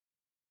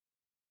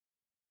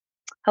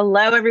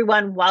Hello,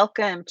 everyone.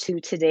 Welcome to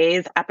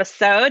today's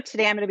episode.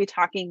 Today, I'm going to be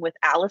talking with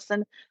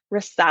Allison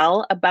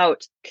Russell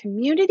about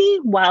community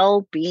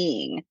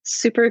well-being.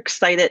 Super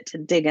excited to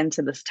dig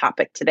into this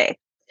topic today.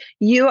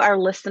 You are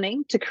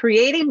listening to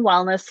Creating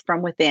Wellness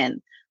from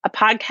Within, a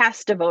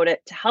podcast devoted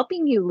to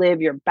helping you live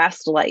your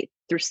best life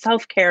through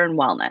self-care and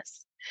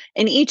wellness.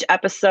 In each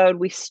episode,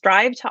 we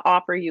strive to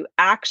offer you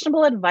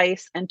actionable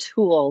advice and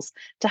tools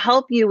to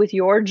help you with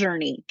your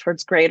journey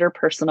towards greater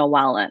personal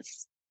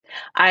wellness.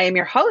 I am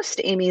your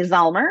host, Amy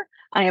Zellmer.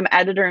 I am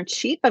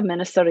editor-in-chief of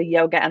Minnesota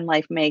Yoga and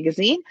Life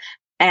magazine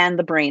and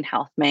the Brain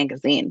Health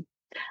magazine.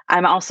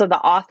 I'm also the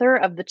author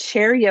of the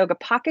Chair Yoga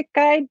Pocket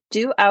Guide,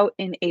 due out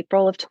in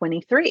April of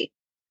 23.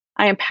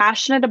 I am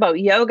passionate about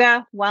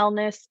yoga,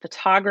 wellness,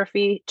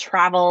 photography,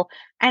 travel,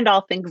 and all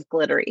things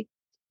glittery.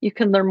 You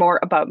can learn more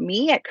about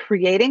me at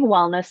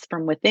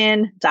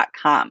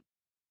creatingwellnessfromwithin.com.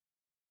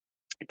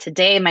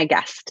 Today, my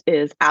guest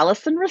is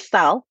Allison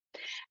Russell,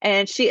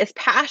 and she is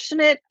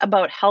passionate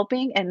about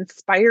helping and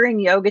inspiring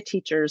yoga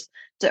teachers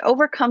to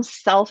overcome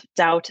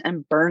self-doubt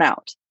and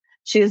burnout.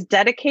 She is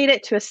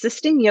dedicated to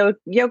assisting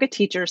yoga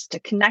teachers to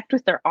connect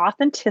with their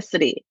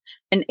authenticity,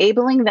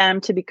 enabling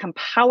them to become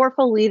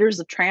powerful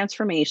leaders of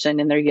transformation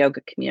in their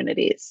yoga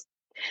communities.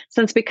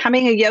 Since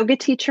becoming a yoga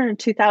teacher in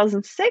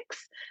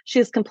 2006, she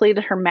has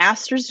completed her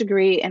master's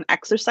degree in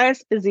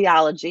exercise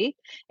physiology,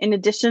 in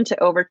addition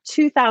to over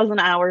 2,000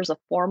 hours of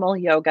formal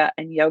yoga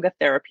and yoga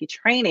therapy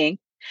training,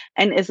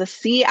 and is a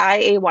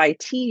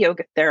CIAYT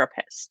yoga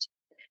therapist.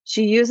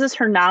 She uses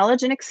her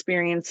knowledge and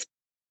experience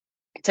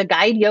to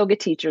guide yoga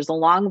teachers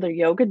along their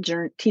yoga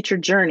teacher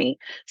journey,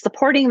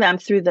 supporting them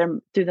through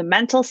the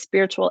mental,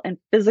 spiritual, and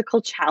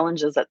physical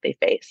challenges that they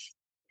face.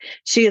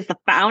 She is the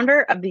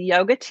founder of the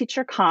Yoga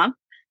Teacher Conf,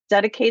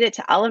 dedicated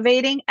to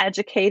elevating,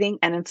 educating,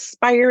 and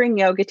inspiring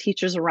yoga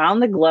teachers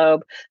around the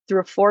globe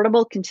through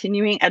affordable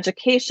continuing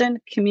education,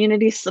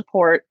 community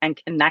support,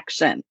 and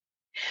connection.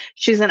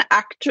 She's an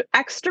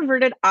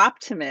extroverted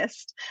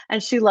optimist,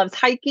 and she loves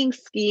hiking,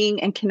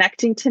 skiing, and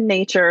connecting to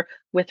nature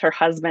with her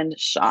husband,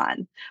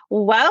 Sean.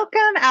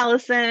 Welcome,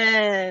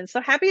 Allison.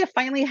 So happy to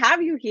finally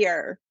have you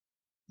here.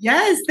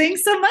 Yes,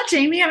 thanks so much,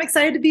 Amy. I'm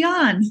excited to be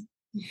on.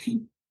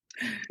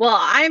 Well,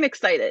 I'm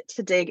excited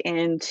to dig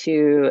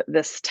into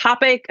this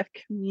topic of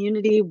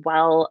community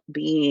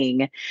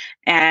well-being.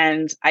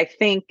 And I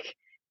think,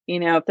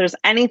 if there's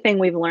anything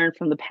we've learned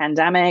from the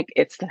pandemic,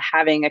 it's that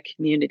having a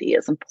community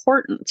is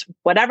important,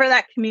 whatever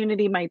that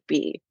community might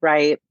be,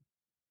 right?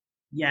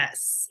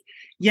 Yes.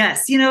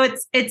 Yes.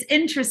 It's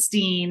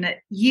interesting.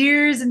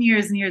 Years and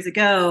years and years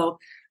ago,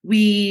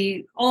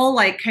 we all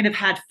kind of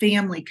had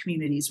family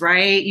communities,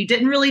 right? You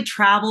didn't really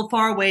travel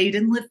far away. You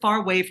didn't live far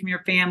away from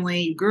your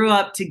family. You grew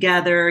up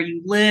together.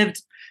 You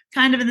lived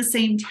kind of in the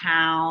same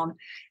town.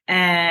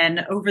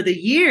 And over the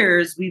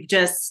years, we've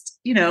just,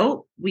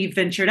 we've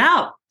ventured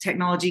out.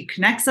 Technology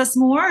connects us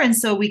more. And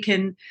so we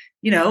can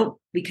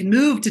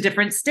move to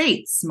different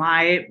states.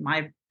 My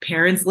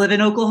parents live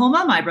in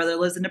Oklahoma. My brother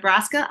lives in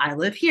Nebraska. I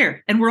live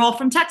here, and we're all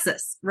from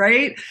Texas,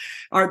 right?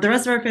 The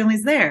rest of our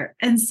family's there.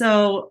 And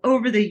so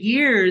over the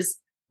years,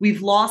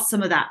 we've lost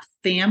some of that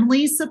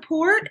family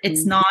support.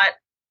 It's not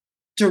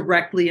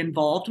directly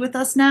involved with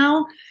us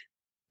now,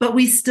 but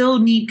we still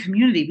need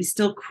community. We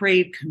still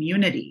crave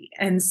community.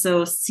 And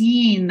so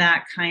seeing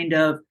that kind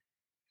of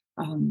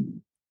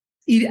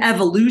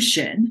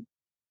evolution,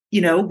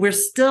 we're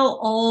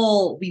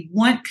still we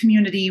want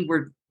community.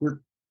 We're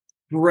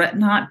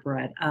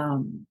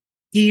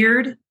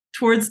geared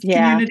towards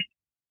community,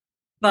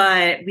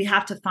 but we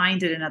have to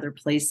find it in other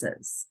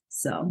places.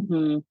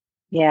 So,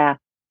 yeah,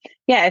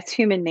 it's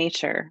human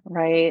nature,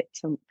 right?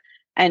 So,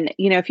 and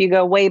if you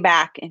go way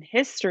back in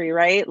history,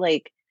 right,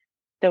 like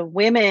the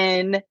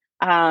women,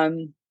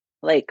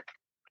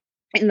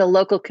 in the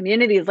local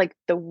communities, like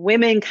the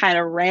women kind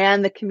of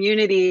ran the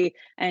community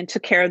and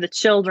took care of the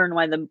children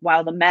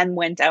while the men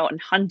went out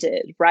and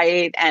hunted,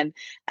 right? And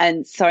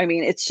so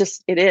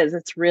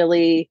it's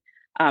really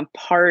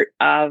part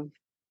of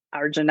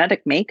our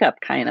genetic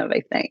makeup, kind of,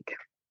 I think.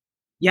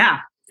 Yeah,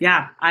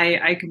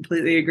 I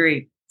completely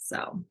agree.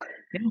 So,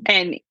 yeah.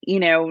 And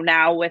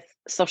now with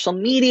social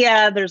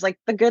media, there's like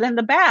the good and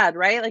the bad,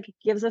 right? Like it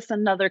gives us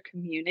another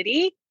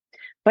community,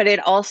 but it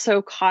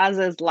also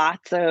causes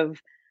lots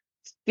of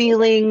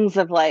feelings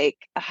of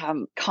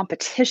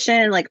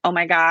competition, like, oh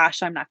my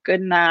gosh, I'm not good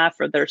enough,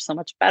 or they're so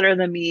much better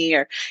than me,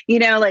 or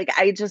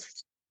I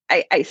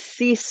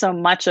see so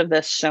much of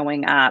this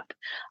showing up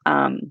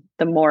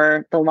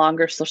the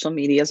longer social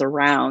media is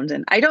around,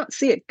 and I don't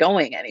see it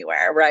going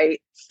anywhere,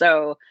 right?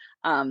 So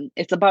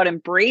it's about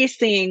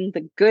embracing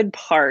the good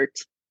part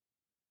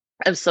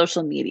of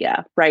social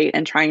media, right?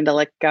 And trying to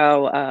let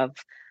go of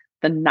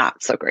the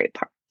not so great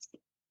parts.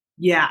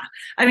 Yeah.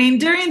 I mean,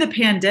 during the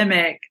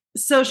pandemic,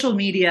 social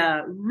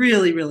media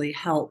really, really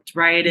helped,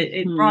 right?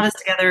 It brought us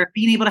together,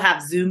 being able to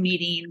have Zoom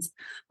meetings.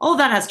 All of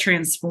that has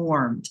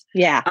transformed.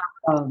 Yeah.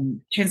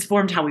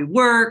 Transformed how we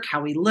work,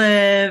 how we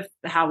live,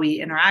 how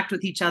we interact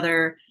with each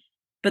other.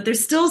 But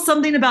there's still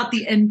something about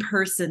the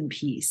in-person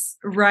piece,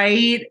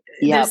 right?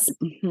 Yep.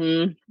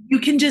 you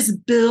can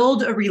just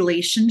build a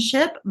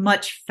relationship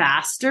much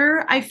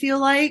faster, I feel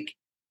like,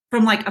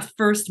 from like a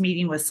first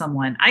meeting with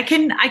someone. I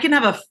can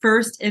have a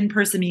first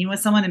in-person meeting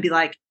with someone and be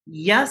like,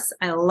 yes,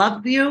 I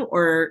love you,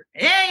 or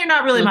you're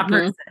not really my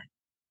person.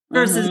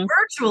 Versus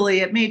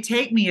virtually, it may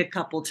take me a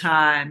couple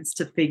times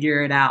to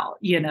figure it out,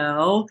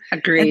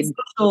 Agreed.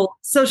 And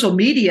social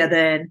media,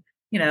 then,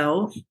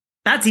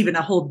 that's even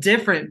a whole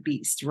different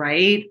beast,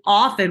 right?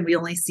 Often we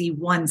only see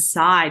one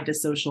side to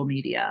social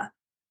media.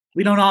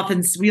 We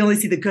only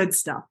see the good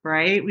stuff,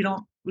 right? We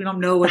don't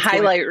know what's the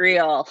highlight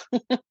reel.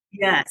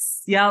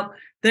 Yes. Yep.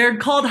 They're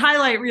called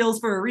highlight reels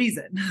for a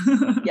reason.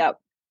 Yep.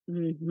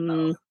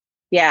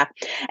 Yeah.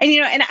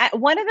 And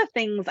one of the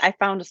things I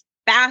found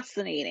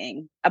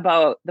fascinating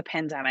about the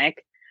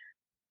pandemic,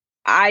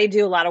 I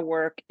do a lot of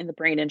work in the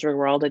brain injury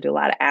world. I do a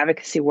lot of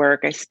advocacy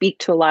work. I speak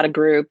to a lot of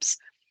groups.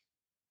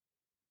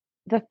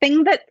 The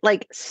thing that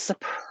like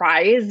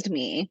surprised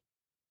me,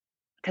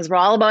 because we're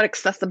all about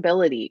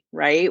accessibility,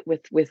 right?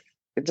 With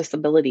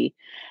disability.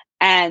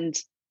 And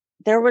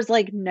there was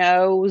like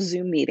no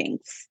Zoom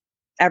meetings.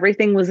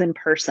 Everything was in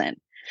person.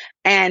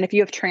 And if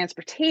you have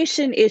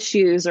transportation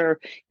issues or,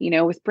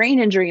 with brain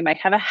injury, you might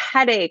have a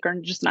headache or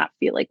just not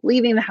feel like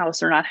leaving the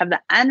house or not have the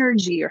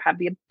energy or have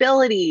the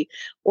ability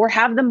or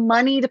have the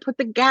money to put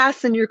the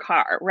gas in your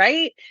car,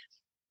 right?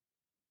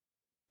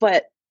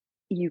 But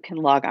you can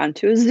log on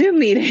to a Zoom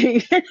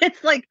meeting.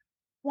 It's like,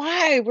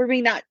 why were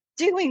we not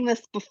doing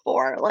this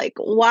before? Like,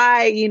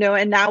 why,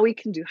 and now we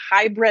can do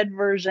hybrid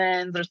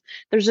versions.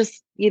 There's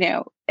just,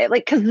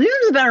 because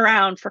Zoom's been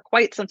around for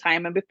quite some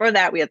time. And before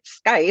that, we had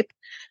Skype.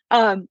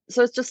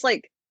 So it's just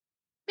like,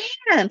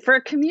 man, for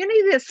a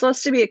community that's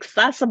supposed to be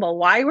accessible,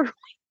 why were we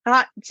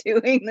not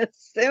doing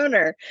this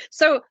sooner?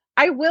 So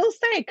I will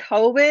say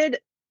COVID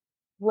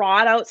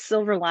brought out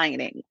silver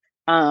lining.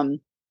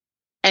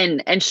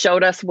 And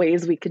showed us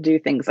ways we could do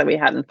things that we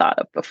hadn't thought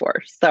of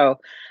before. So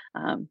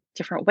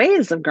different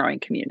ways of growing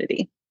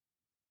community.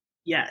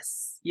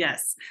 Yes.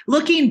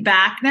 Looking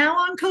back now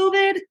on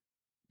COVID,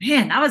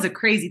 man, that was a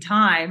crazy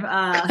time.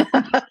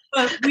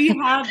 But we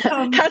have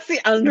that's the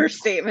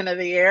understatement of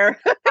the year.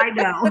 I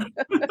know.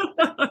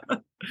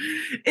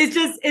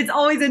 It's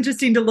always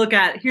interesting to look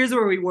at, here's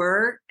where we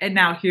were and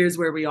now here's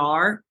where we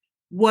are.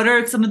 What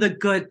are some of the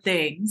good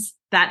things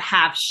that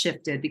have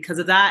shifted because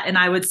of that? And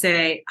I would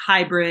say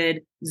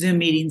hybrid, Zoom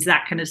meetings,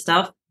 that kind of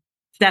stuff,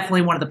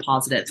 definitely one of the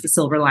positives, the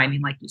silver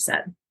lining, like you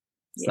said.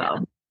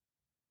 So,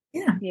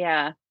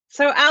 yeah.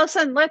 So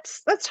Allison,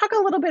 let's talk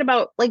a little bit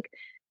about like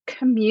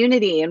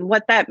community and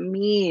what that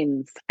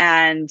means,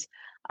 and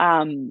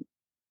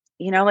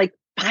like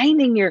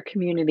finding your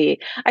community.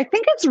 I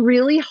think it's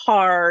really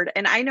hard,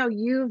 and I know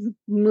you've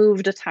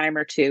moved a time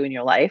or two in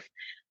your life.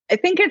 I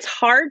think it's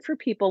hard for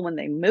people when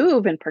they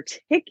move, in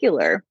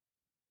particular,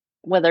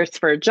 whether it's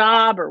for a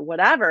job or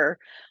whatever,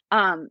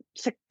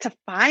 to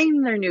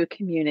find their new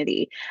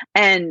community.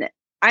 And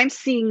I'm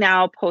seeing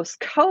now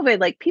post-COVID,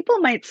 like people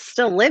might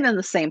still live in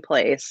the same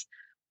place,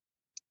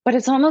 but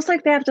it's almost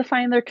like they have to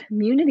find their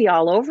community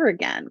all over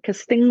again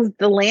because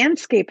the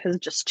landscape has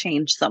just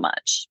changed so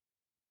much.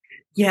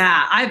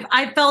 Yeah,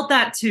 I felt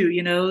that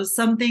too.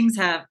 Some things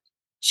have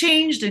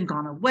changed and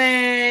gone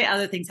away.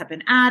 Other things have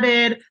been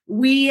added.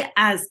 We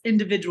as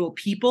individual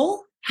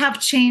people have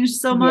changed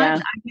so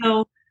much.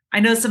 Yeah. I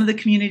know some of the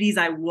communities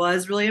I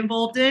was really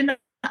involved in,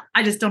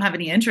 I just don't have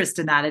any interest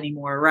in that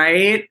anymore,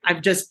 right?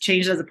 I've just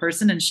changed as a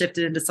person and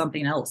shifted into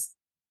something else.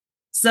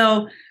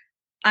 So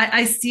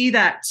I see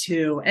that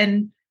too.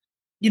 And,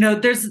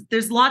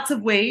 there's lots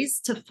of ways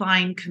to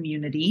find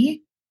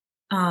community.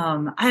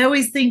 I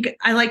always think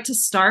I like to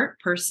start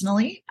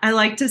personally. I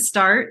like to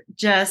start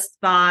just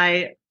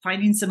by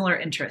finding similar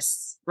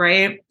interests,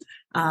 right?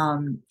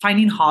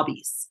 Finding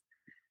hobbies.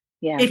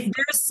 Yeah. If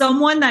there's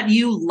someone that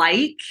you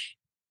like,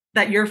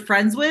 that you're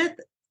friends with,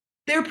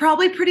 they're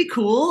probably pretty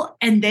cool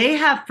and they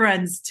have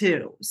friends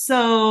too.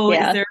 So is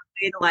there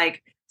a way to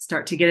like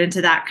start to get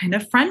into that kind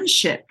of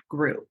friendship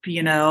group,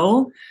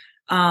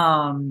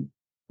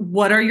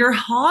 what are your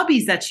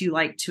hobbies that you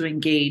like to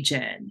engage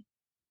in?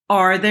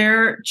 Are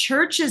there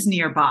churches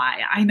nearby?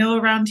 I know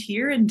around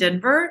here in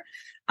Denver,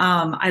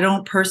 I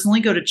don't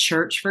personally go to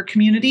church for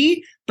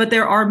community, but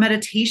there are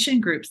meditation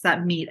groups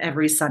that meet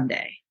every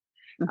Sunday.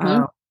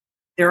 Mm-hmm.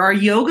 There are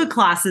yoga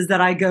classes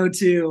that I go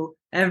to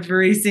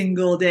every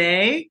single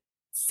day.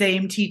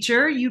 Same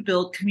teacher, you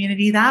build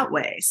community that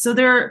way. So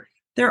there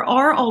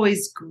are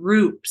always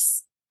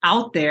groups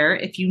out there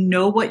if you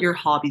know what your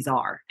hobbies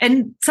are.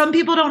 And some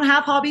people don't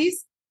have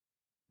hobbies.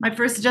 My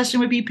first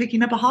suggestion would be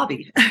picking up a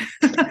hobby.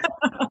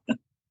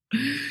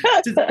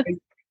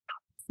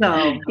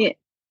 So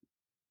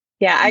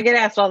yeah, I get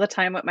asked all the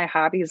time what my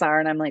hobbies are,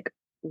 and I'm like,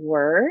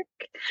 work.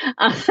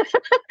 And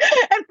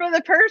for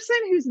the person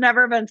who's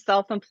never been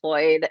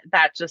self-employed,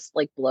 that just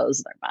like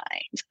blows their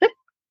mind.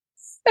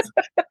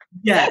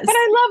 Yes. But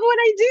I love what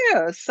I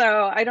do,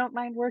 so I don't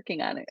mind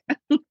working on it.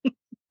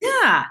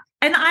 Yeah.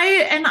 And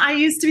I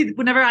used to be,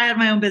 whenever I had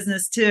my own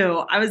business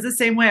too, I was the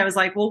same way. I was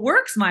like, well,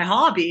 work's my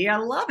hobby. I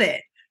love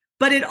it.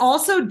 But it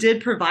also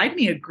did provide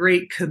me a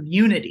great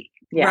community,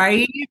 Yeah.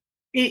 right?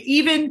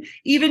 Even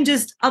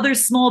just other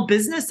small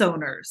business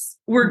owners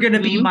were going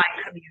to be my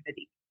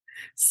community.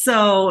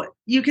 So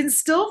you can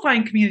still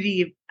find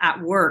community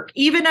at work,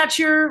 even at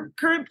your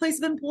current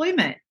place of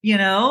employment.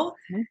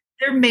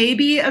 There may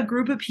be a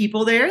group of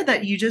people there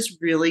that you just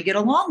really get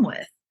along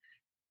with.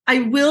 I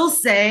will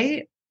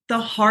say the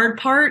hard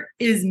part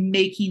is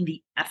making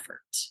the effort.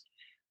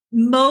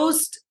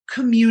 Most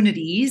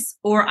communities,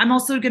 or I'm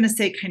also going to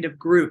say kind of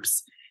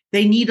groups,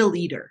 they need a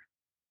leader.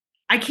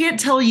 I can't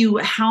tell you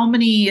how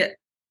many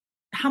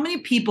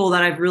people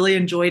that I've really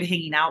enjoyed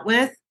hanging out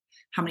with,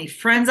 how many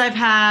friends I've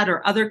had,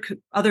 or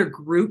other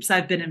groups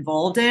I've been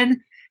involved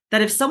in,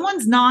 that if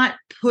someone's not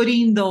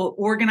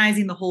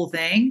organizing the whole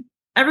thing,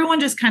 everyone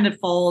just kind of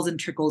falls and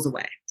trickles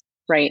away.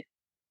 Right.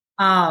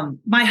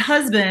 My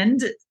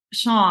husband,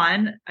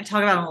 Sean, I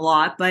talk about him a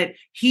lot, but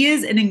he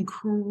is an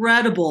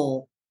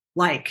incredible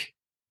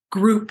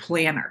group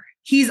planner.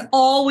 He's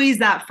always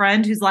that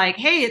friend who's like,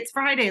 hey, it's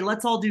Friday,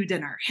 let's all do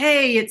dinner.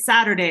 Hey, it's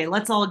Saturday,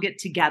 let's all get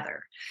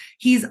together.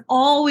 He's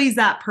always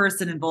that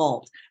person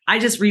involved. I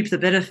just reap the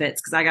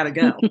benefits because I got to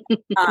go.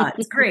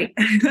 It's great.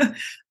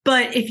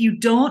 But if you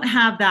don't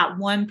have that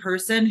one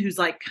person who's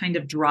kind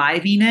of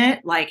driving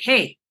it,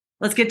 hey,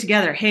 let's get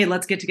together. Hey,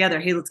 let's get together.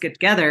 Hey, let's get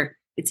together.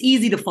 It's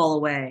easy to fall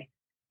away.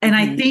 And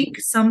I think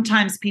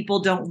sometimes people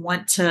don't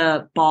want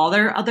to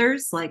bother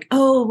others.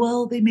 Oh,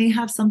 well, they may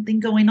have something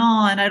going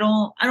on. I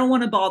don't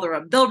want to bother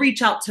them. They'll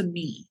reach out to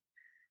me.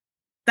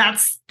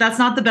 That's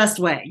not the best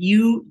way.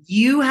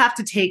 You have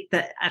to take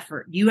the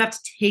effort. You have to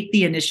take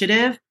the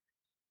initiative.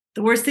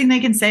 The worst thing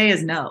they can say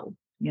is no,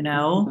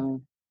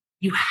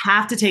 You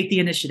have to take the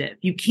initiative.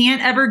 You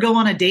can't ever go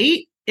on a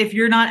date if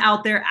you're not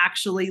out there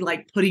actually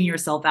putting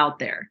yourself out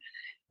there.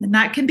 And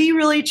that can be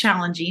really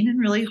challenging and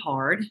really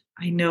hard.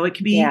 I know it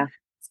can be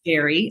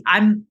scary.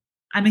 I'm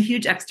a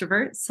huge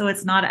extrovert, so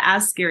it's not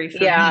as scary for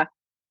me.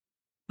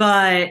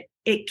 But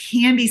it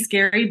can be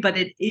scary, but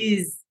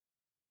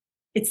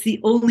it's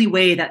the only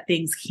way that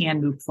things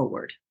can move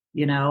forward,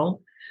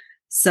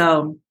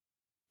 So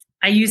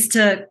I used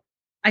to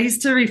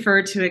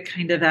refer to it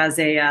kind of as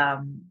a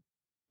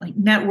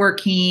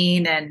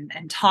networking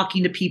and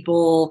talking to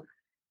people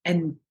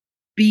and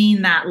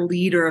being that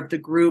leader of the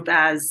group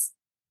as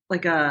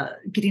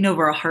getting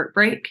over a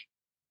heartbreak.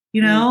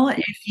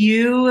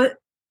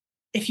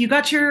 If you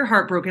got your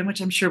heart broken,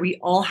 which I'm sure we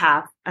all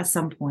have at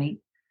some point,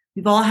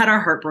 we've all had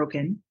our heart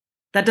broken.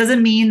 That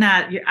doesn't mean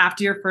that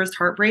after your first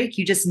heartbreak,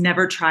 you just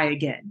never try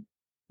again,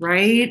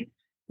 right?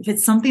 If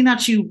it's something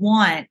that you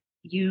want,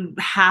 you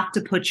have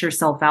to put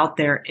yourself out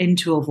there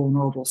into a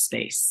vulnerable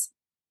space.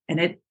 And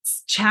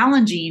it's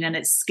challenging and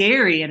it's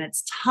scary and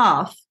it's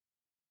tough.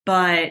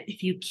 But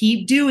if you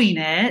keep doing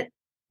it,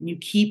 and you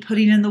keep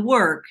putting in the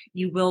work,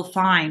 you will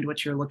find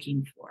what you're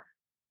looking for.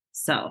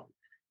 So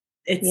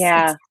it's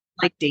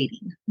like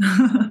dating.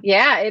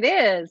 Yeah, it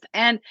is.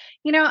 And,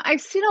 I've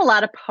seen a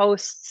lot of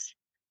posts,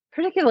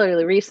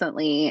 particularly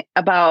recently,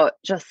 about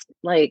just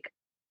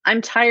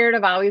I'm tired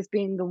of always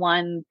being the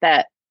one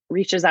that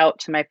reaches out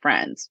to my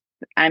friends.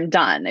 I'm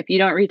done. If you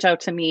don't reach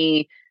out to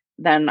me,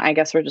 then I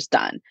guess we're just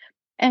done.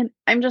 And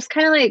I'm just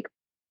kind of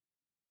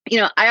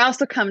I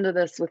also come to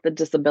this with a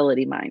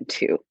disability mind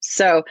too.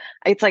 So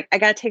it's I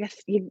got to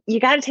you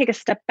got to take a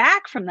step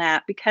back from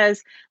that,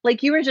 because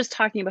you were just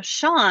talking about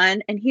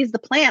Sean, and he's the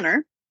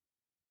planner.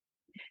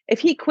 If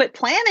he quit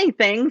planning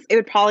things, it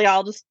would probably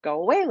all just go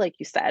away, like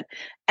you said.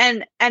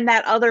 And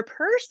that other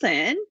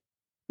person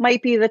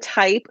might be the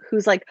type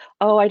who's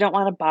oh, I don't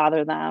want to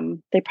bother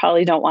them. They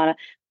probably don't want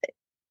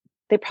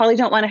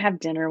to have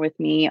dinner with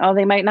me. Oh,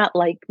 they might not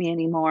like me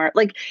anymore.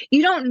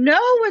 You don't know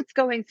what's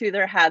going through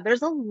their head.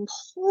 There's a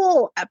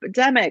whole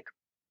epidemic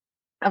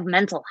of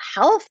mental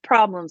health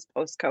problems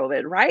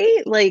post-COVID,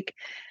 right?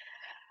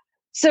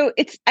 So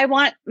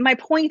my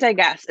point, I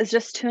guess, is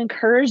just to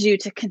encourage you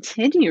to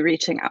continue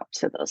reaching out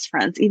to those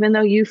friends, even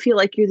though you feel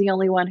like you're the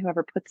only one who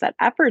ever puts that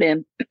effort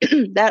in.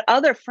 That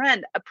other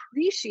friend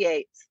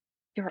appreciates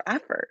your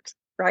effort,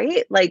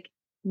 right?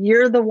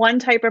 You're the one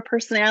type of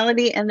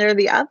personality and they're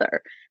the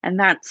other. And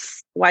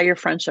that's why your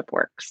friendship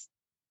works.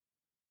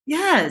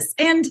 Yes.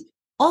 And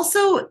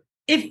also,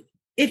 if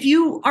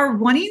you are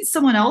wanting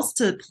someone else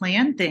to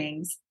plan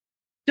things,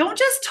 don't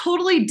just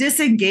totally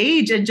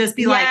disengage and just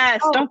be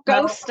don't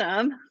ghost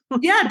them.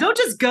 Yeah, don't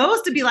just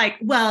ghost and be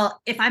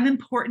well, if I'm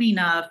important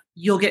enough,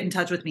 you'll get in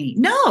touch with me.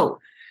 No,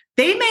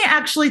 they may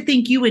actually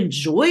think you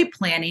enjoy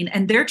planning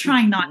and they're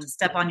trying not to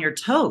step on your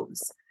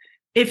toes.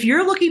 If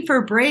you're looking for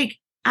a break,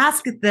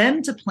 ask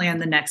them to plan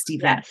the next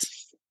event.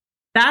 Yes.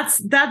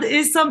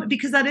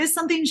 Because that is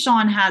something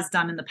Sean has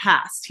done in the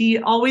past. He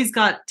always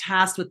got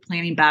tasked with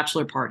planning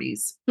bachelor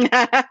parties.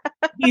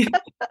 He's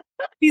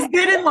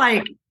been in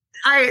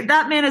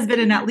that man has been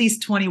in at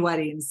least 20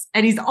 weddings,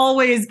 and he's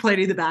always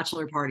planning the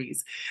bachelor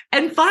parties.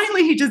 And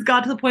finally, he just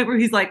got to the point where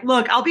he's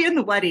look, I'll be in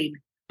the wedding,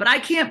 but I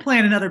can't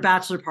plan another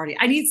bachelor party.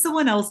 I need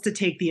someone else to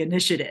take the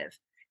initiative.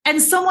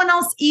 And someone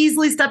else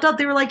easily stepped up.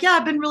 They were yeah,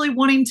 I've been really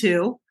wanting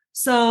to.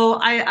 So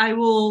I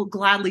will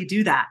gladly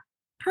do that.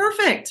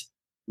 Perfect.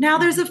 Now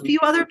there's a Mhm. few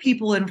other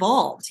people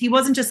involved. He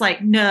wasn't just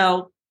like,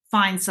 no,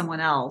 find someone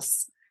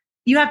else.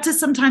 You have to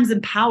sometimes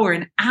empower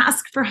and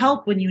ask for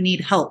help when you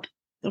need help.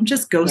 Don't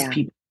just ghost Yeah.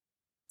 people.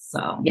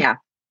 So, Yeah.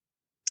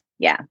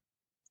 Yeah.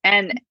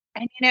 And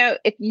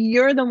if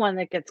you're the one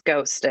that gets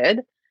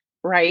ghosted,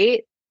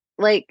 right?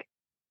 Like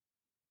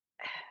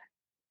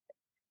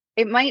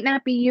it might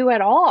not be you at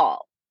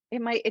all.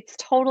 It's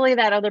totally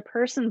that other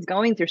person's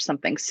going through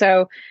something.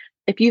 So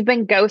if you've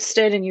been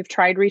ghosted and you've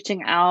tried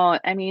reaching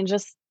out, I mean,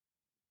 just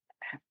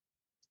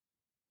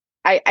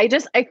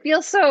I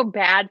feel so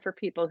bad for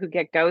people who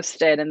get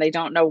ghosted and they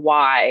don't know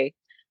why.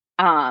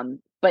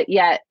 But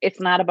yet it's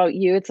not about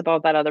you, it's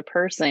about that other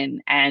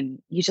person.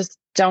 And you just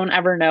don't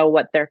ever know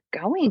what they're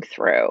going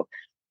through.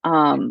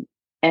 Um,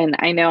 and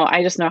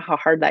I just know how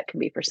hard that can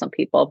be for some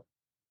people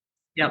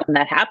yep, when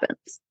that happens,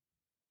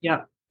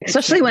 yep, it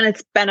especially can. when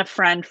it's been a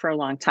friend for a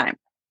long time.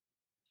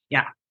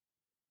 Yeah,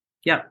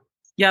 yep,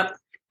 yep.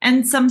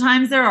 And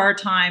sometimes there are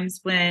times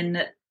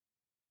when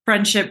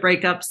friendship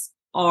breakups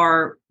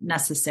are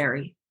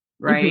necessary,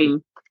 right? Hmm.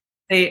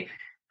 They,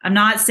 I'm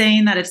not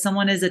saying that if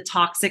someone is a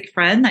toxic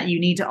friend that you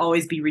need to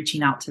always be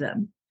reaching out to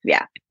them.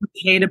 Yeah.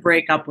 It's okay to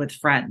break up with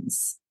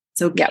friends.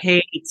 It's Yep.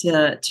 okay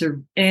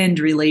to end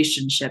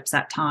relationships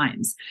at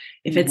times.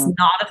 If it's Hmm.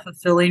 not a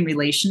fulfilling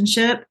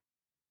relationship,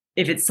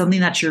 if it's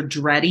something that you're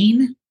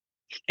dreading,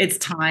 it's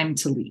time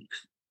to leave,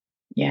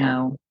 you Yeah.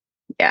 know?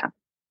 Yeah.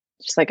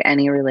 Just like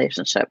any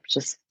relationship,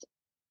 just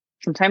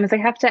sometimes they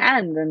have to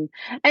end,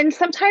 and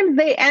sometimes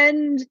they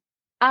end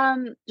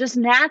just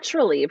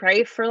naturally,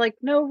 right? For like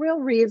no real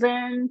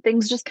reason.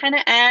 Things just kind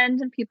of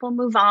end and people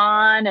move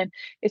on, and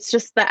it's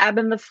just the ebb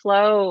and the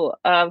flow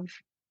of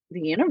the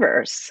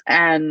universe.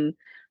 And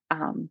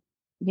um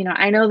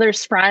I know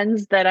there's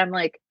friends that I'm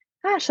like,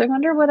 gosh, I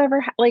wonder whatever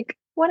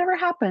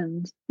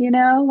happened,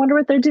 wonder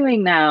what they're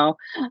doing now.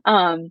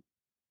 um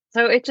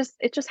so it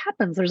just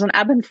happens. There's an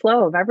ebb and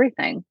flow of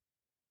everything.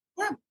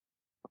 Yeah.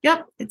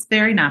 Yep. It's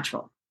very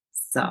natural.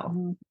 So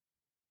Mhm.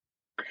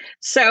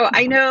 So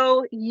I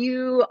know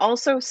you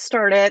also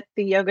started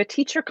the yoga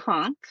teacher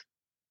comp.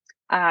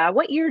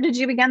 What year did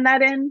you begin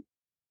that in?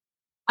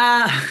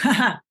 uh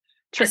I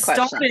Trick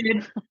question.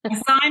 started,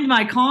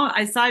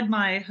 I signed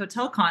my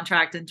hotel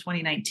contract in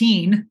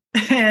 2019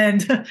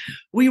 and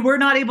we were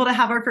not able to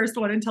have our first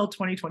one until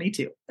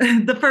 2022.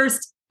 The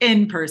first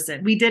in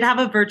person. We did have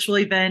a virtual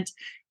event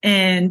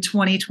in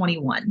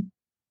 2021.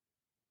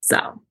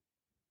 So,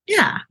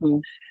 yeah.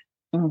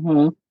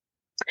 Mm-hmm. Which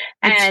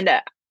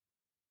And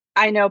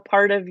I know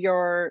part of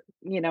your,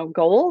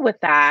 goal with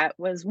that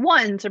was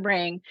one to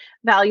bring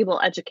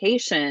valuable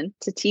education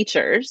to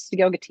teachers,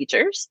 yoga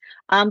teachers,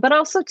 but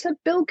also to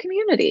build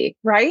community,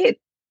 right?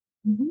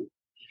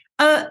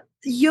 Mhm.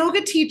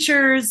 Yoga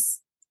teachers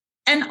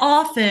and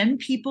often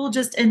people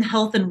just in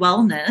health and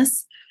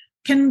wellness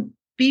can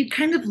be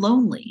kind of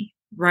lonely,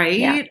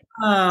 Yeah, right?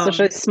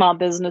 especially small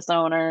business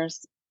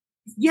owners.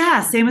 Yeah,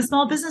 same with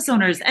small business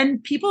owners.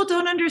 And people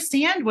don't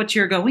understand what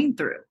you're going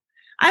through.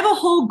 I have a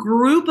whole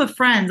group of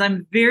friends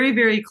I'm very,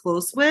 very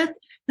close with.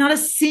 Not a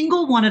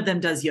single one of them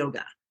does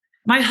yoga.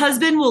 My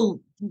husband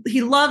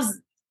he loves,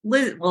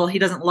 well, he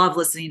doesn't love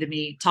listening to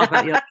me talk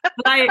about yoga,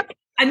 but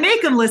I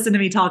make him listen to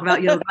me talk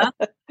about yoga.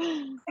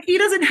 He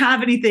doesn't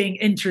have anything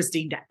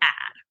interesting to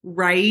add,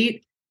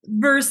 right?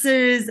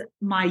 Versus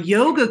my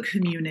yoga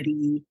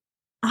community,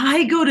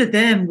 I go to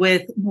them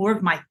with more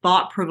of my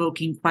thought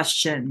provoking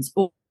questions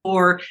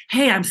or,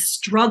 hey, I'm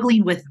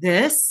struggling with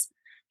this.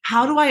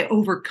 How do I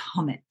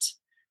overcome it?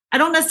 I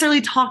don't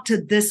necessarily talk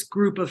to this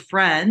group of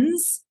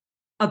friends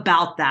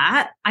about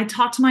that. I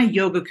talk to my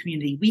yoga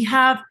community. We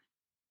have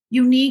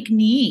unique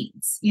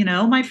needs.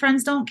 My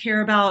friends don't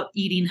care about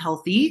eating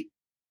healthy.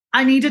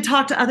 I need to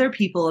talk to other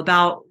people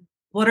about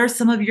what are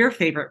some of your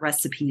favorite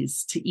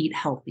recipes to eat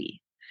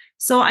healthy.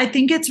 So I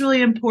think it's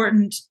really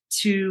important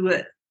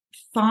to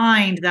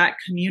find that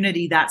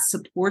community that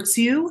supports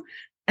you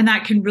and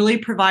that can really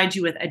provide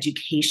you with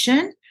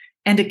education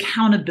and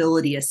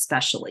accountability,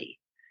 especially.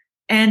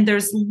 And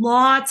there's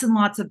lots and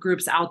lots of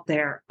groups out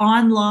there.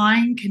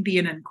 Online can be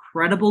an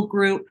incredible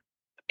group,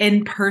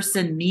 in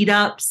person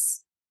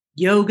meetups,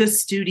 yoga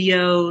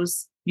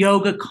studios,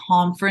 yoga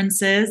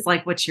conferences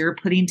like what you're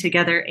putting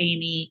together,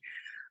 Amy.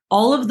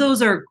 All of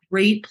those are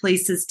great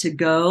places to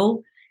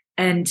go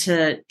and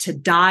to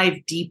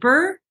dive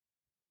deeper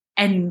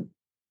and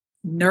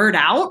nerd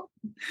out,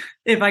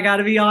 if I got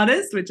to be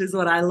honest, which is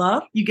what I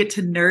love. You get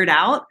to nerd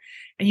out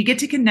and you get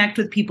to connect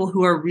with people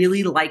who are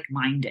really like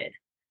minded.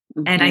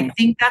 And I Mhm.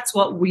 think that's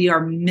what we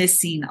are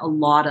missing a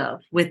lot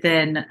of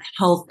within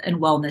health and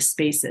wellness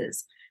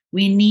spaces.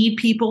 We need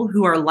people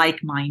who are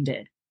like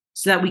minded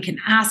so that we can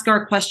ask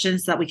our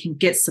questions, so that we can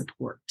get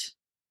support.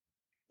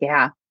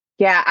 Yeah.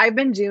 Yeah. I've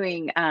been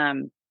doing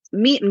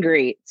meet and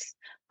greets.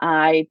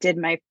 I did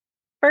my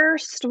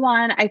first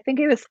one, I think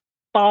it was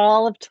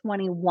fall of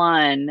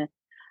 21.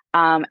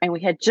 And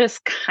we had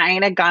just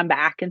kind of gone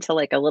back into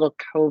like a little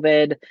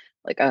COVID,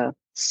 like a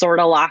sort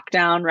of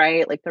lockdown,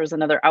 right? Like there was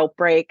another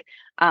outbreak.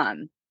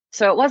 Um,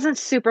 So it wasn't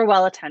super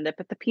well attended,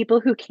 but the people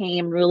who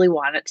came really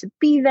wanted to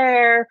be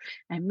there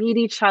and meet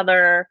each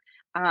other.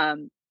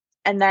 Um,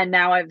 and then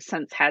now I've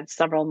since had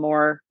several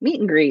more meet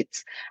and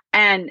greets.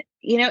 And,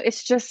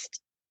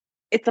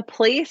 it's a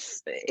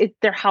place,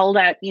 they're held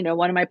at,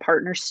 one of my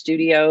partner's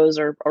studios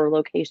or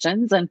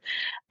locations.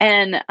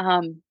 And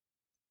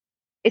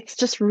it's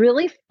just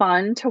really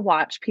fun to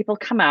watch people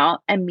come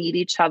out and meet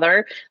each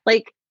other.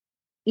 Like,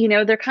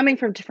 they're coming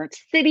from different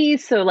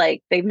cities. So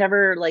like they've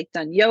never like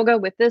done yoga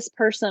with this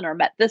person or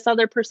met this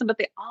other person, but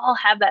they all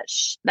have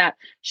that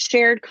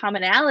shared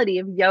commonality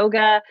of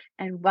yoga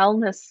and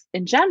wellness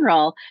in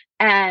general.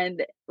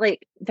 And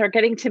like they're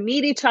getting to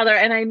meet each other.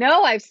 And I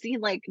know I've seen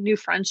like new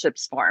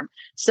friendships form.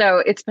 So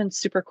it's been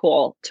super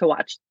cool to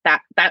watch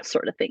that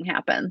sort of thing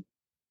happen.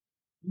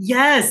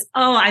 Yes.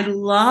 Oh, I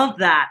love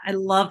that. I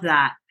love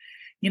that.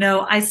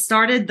 I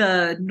started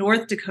the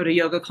North Dakota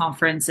Yoga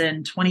Conference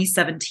in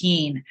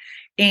 2017,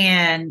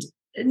 and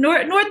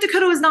North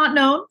Dakota was not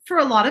known for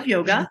a lot of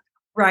yoga,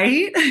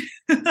 right?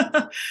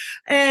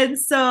 And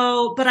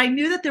so, but I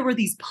knew that there were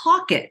these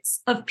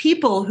pockets of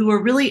people who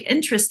were really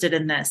interested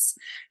in this.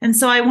 And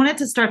so I wanted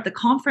to start the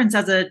conference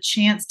as a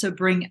chance to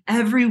bring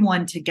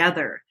everyone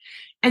together.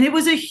 And it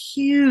was a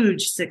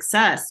huge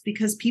success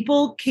because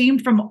people came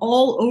from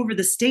all over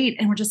the state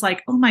and were just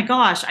like, oh my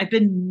gosh, I've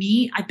been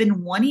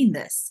wanting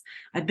this.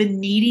 I've been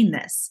needing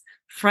this.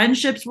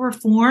 Friendships were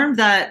formed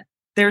that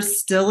they're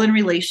still in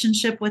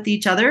relationship with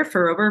each other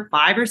for over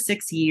 5 or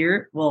 6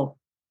 years. Well,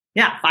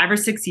 yeah, 5 or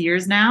 6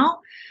 years now.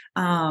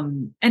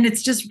 And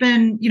it's just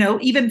been,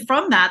 even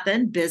from that,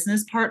 then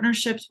business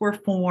partnerships were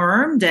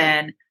formed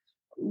and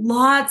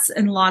lots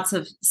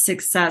of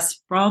success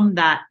from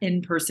that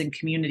in-person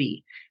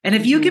community. And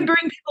if you can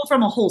bring people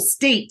from a whole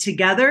state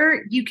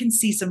together, you can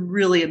see some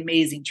really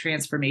amazing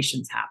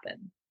transformations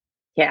happen.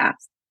 Yeah.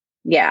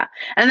 Yeah.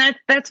 And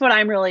that's what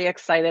I'm really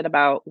excited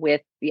about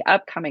with the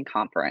upcoming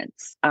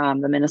conference,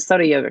 the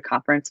Minnesota Yoga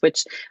Conference,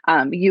 which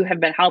you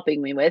have been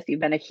helping me with. You've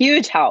been a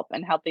huge help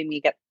in helping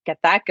me get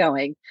that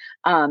going.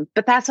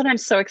 But that's what I'm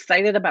so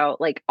excited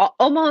about. Like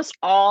almost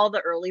all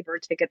the early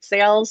bird ticket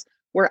sales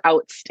were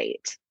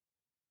outstate.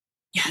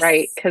 Yes.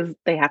 Right. Because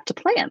they have to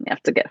plan. They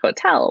have to get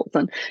hotels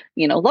and,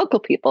 local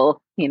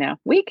people,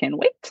 we can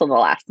wait till the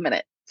last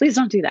minute. Please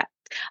don't do that.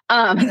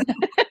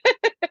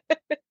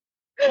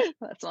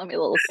 That's only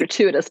a little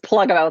gratuitous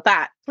plug about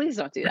that. Please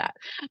don't do that.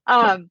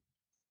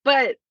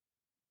 But,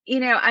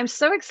 I'm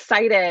so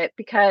excited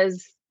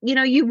because,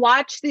 you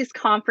watch these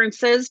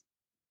conferences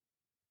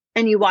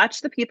and you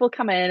watch the people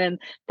come in and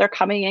they're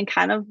coming in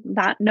kind of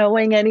not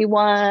knowing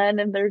anyone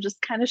and they're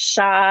just kind of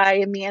shy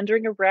and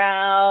meandering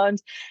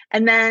around.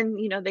 And then,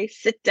 they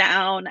sit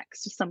down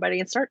next to somebody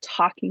and start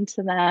talking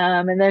to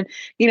them. And then,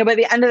 by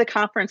the end of the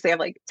conference, they have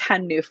like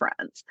 10 new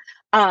friends.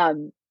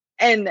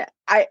 And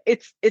I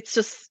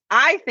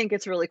think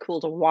it's really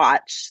cool to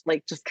watch,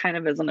 like just kind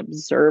of as an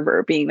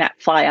observer, being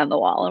that fly on the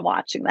wall and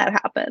watching that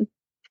happen.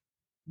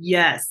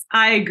 Yes,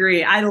 I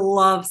agree. I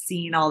love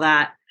seeing all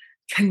that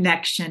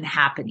connection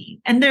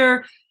happening. And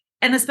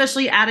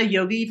especially at a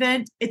yoga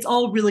event, it's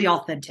all really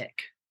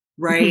authentic,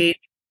 right?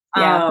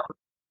 Yeah.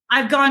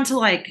 I've gone to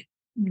like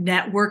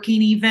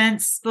networking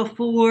events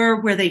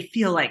before where they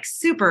feel like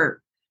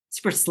super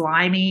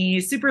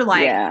slimy, super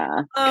like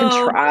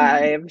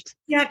contrived.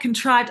 Yeah,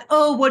 contrived.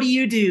 Oh, what do?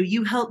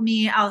 You help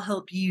me, I'll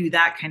help you,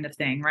 that kind of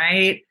thing,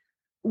 right?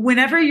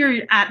 Whenever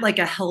you're at like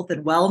a health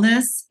and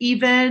wellness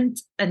event,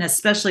 and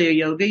especially a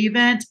yoga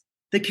event,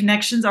 the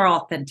connections are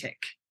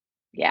authentic.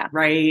 Yeah.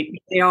 Right.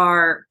 They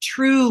are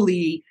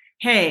truly,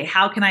 hey,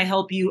 how can I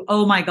help you?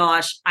 Oh my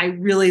gosh, I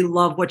really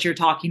love what you're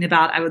talking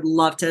about. I would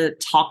love to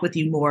talk with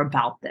you more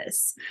about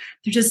this.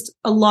 They're just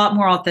a lot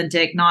more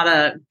authentic, not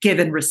a give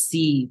and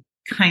receive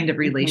kind of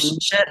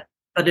relationship,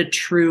 but a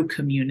true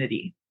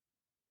community.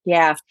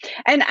 Yeah.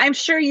 And I'm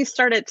sure you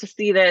started to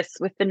see this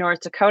with the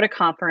North Dakota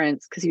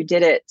Conference because you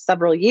did it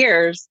several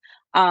years.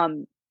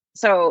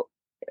 So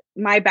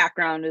my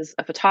background is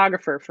a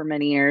photographer for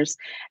many years,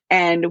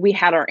 and we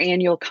had our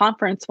annual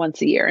conference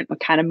once a year and we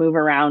kind of move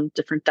around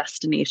different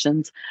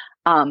destinations.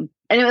 And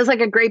it was like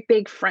a great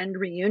big friend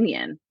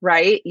reunion,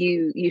 right?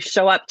 You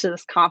show up to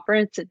this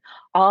conference and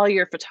all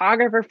your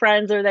photographer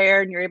friends are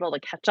there and you're able to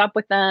catch up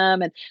with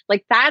them. And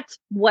like, that's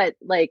what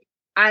like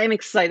I'm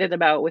excited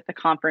about with the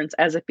conference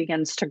as it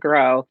begins to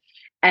grow.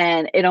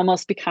 And it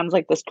almost becomes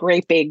like this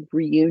great big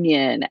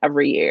reunion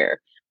every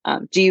year.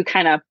 Do you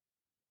kind of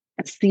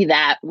see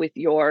that with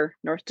your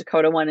North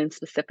Dakota one in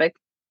specific?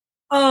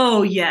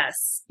 Oh,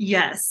 yes.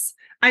 Yes.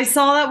 I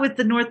saw that with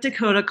the North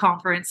Dakota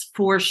conference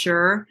for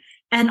sure.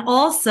 And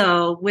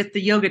also with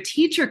the yoga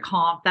teacher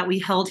comp that we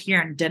held here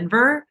in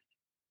Denver.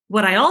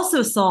 What I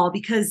also saw,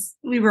 because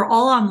we were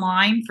all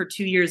online for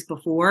 2 years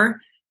before,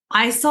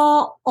 I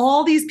saw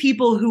all these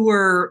people who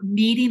were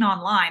meeting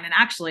online, and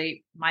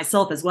actually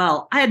myself as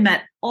well. I had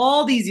met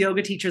all these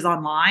yoga teachers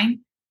online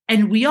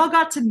and we all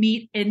got to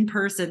meet in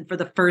person for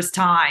the first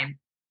time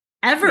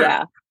ever.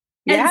 Yeah.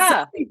 And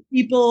some of these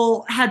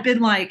people had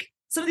been like,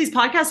 some of these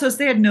podcast hosts,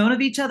 they had known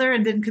of each other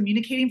and been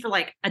communicating for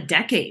like a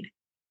decade.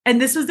 And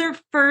this was their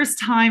first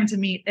time to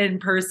meet in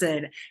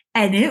person.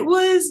 And it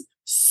was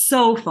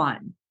so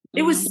fun.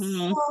 It was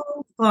Mhm.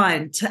 so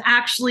fun to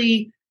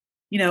actually,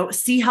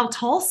 see how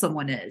tall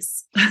someone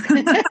is.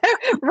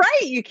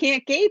 Right. You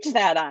can't gauge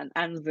that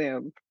on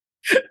Zoom.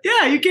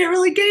 Yeah, you can't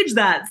really gauge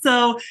that.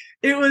 So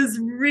it was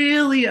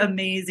really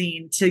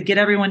amazing to get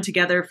everyone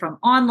together from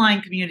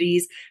online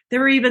communities.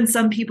 There were even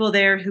some people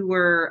there who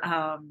were,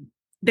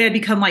 they had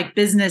become like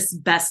business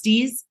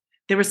besties.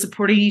 They were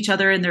supporting each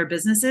other in their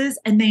businesses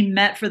and they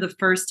met for the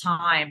first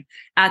time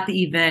at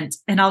the event.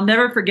 And I'll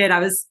never forget, I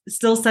was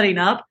still setting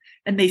up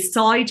and they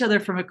saw each other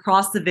from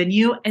across the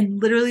venue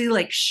and literally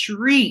like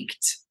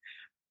shrieked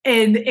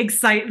in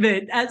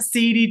excitement at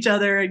seeing each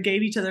other and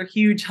gave each other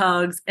huge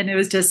hugs. And it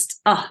was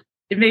just,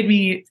 it made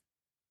me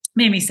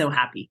so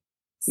happy.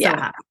 So Yeah.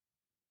 happy.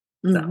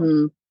 So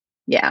Hmm.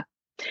 Yeah.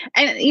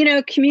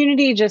 And,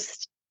 community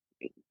just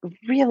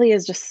really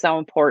is just so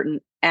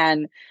important.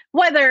 And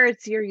whether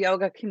it's your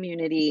yoga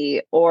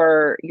community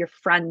or your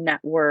friend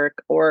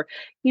network, or,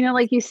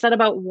 like you said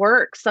about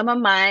work, some of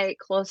my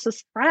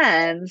closest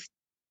friends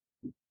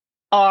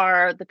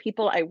are the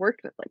people I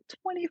worked with like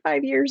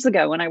 25 years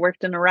ago when I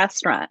worked in a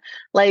restaurant.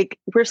 Like,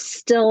 we're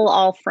still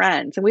all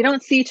friends and we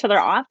don't see each other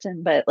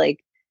often, but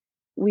like,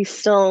 we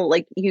still,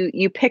 like,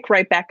 you pick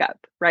right back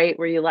up right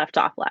where you left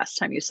off last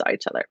time you saw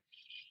each other.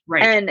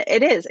 right. And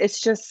it's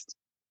just,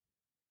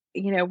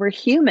 we're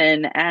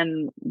human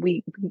and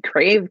we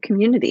crave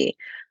community.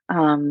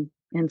 And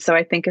so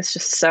I think it's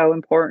just so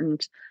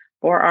important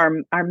for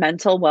our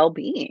mental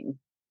well-being.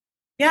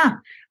 Yeah.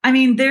 I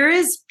mean, there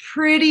is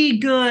pretty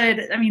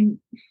good. I mean,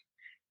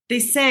 they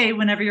say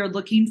whenever you're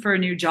looking for a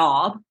new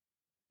job,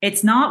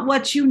 it's not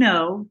what you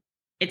know,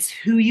 it's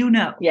who you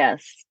know.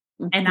 Yes.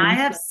 And I Hmm.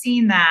 have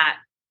seen that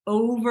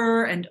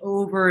over and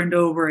over and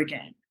over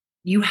again.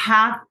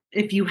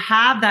 If you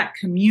have that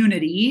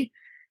community,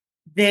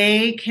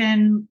 they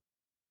can,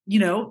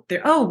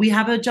 we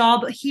have a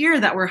job here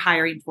that we're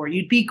hiring for.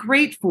 You'd be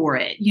great for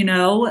it.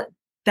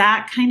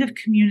 That kind of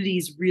community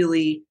is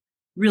really,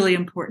 really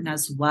important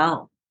as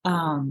well.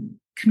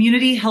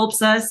 Community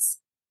helps us,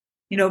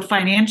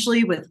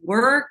 financially with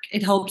work.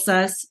 It helps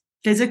us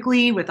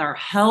physically with our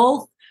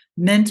health,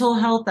 mental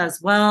health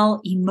as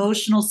well,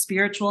 emotional,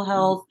 spiritual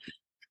health.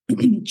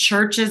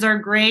 Churches are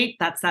great.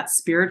 That's that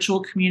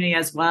spiritual community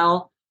as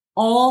well.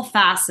 All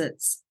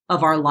facets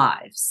of our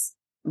lives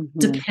Hmm.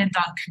 depend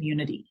on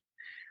community.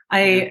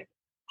 Yeah.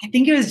 I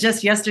think it was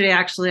just yesterday,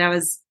 actually, I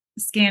was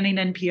scanning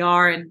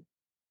NPR and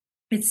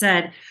it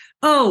said,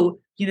 oh,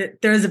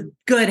 there's a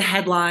good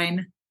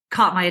headline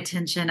caught my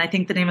attention. I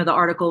think the name of the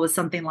article was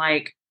something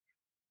like,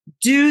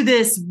 do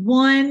this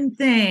one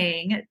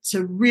thing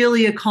to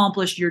really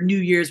accomplish your New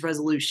Year's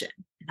resolution.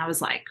 And I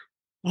was like,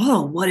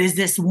 oh, what is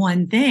this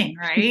one thing?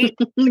 Right.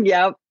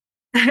 Yep.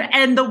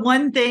 And the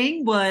one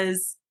thing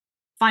was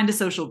find a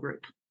social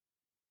group,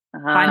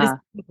 find a Ah,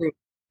 social group,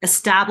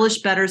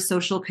 establish better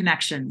social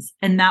connections,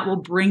 and that will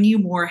bring you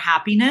more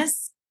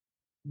happiness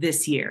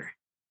this year.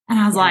 And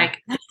I was yeah.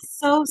 like, that's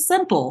so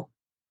simple.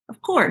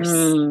 Of course.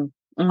 Mm.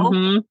 Oh,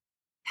 Hmm.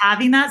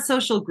 having that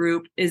social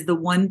group is the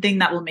one thing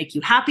that will make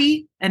you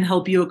happy and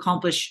help you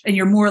accomplish, and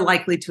you're more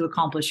likely to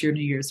accomplish your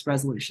New Year's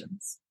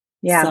resolutions.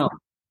 Yeah. So,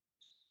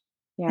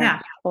 Yeah. yeah,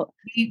 Well,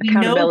 we know the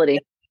accountability.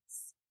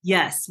 benefits.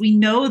 Yes, we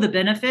know the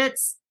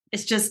benefits.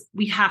 It's just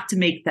we have to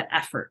make the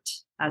effort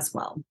as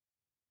well.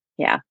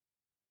 Yeah.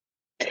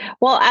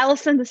 Well,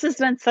 Allison, this has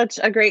been such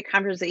a great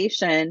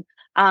conversation.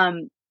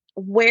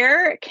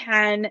 Where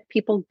can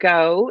people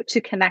go to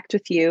connect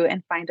with you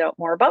and find out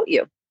more about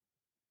you?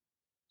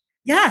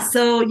 Yeah,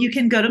 so you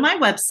can go to my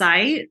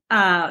website,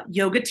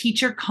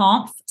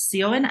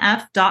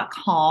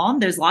 yogateacherconf.com.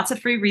 There's lots of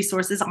free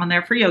resources on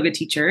there for yoga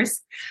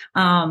teachers.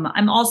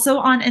 I'm also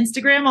on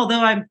Instagram,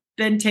 although I've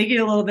been taking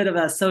a little bit of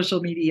a social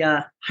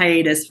media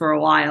hiatus for a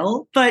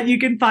while, but you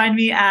can find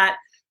me at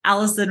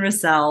Allison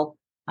Russell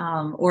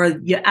or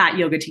at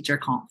Yoga Teacher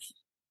Conf. So,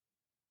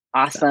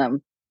 Awesome. yeah.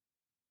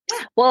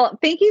 Well,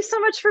 thank you so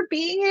much for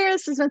being here.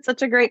 This has been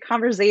such a great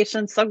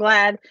conversation. So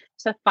glad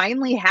to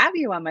finally have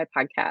you on my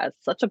podcast.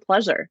 Such a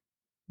pleasure.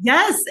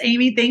 Yes,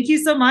 Amy, thank you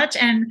so much.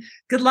 And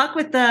good luck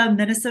with the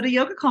Minnesota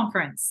Yoga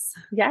Conference.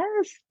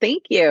 Yes,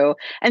 thank you.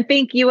 And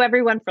thank you,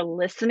 everyone, for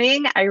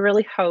listening. I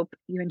really hope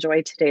you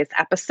enjoyed today's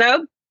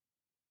episode.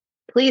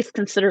 Please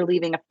consider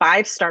leaving a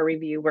 5-star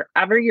review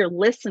wherever you're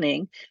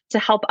listening to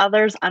help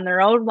others on their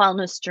own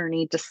wellness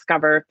journey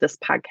discover this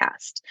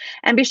podcast.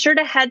 And be sure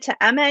to head to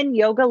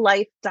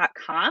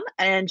mnyogalife.com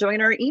and join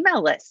our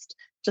email list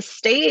to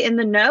stay in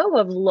the know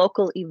of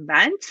local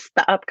events,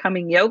 the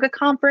upcoming yoga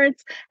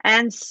conference,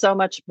 and so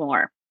much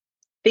more.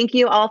 Thank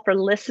you all for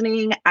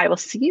listening. I will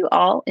see you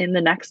all in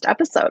the next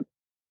episode.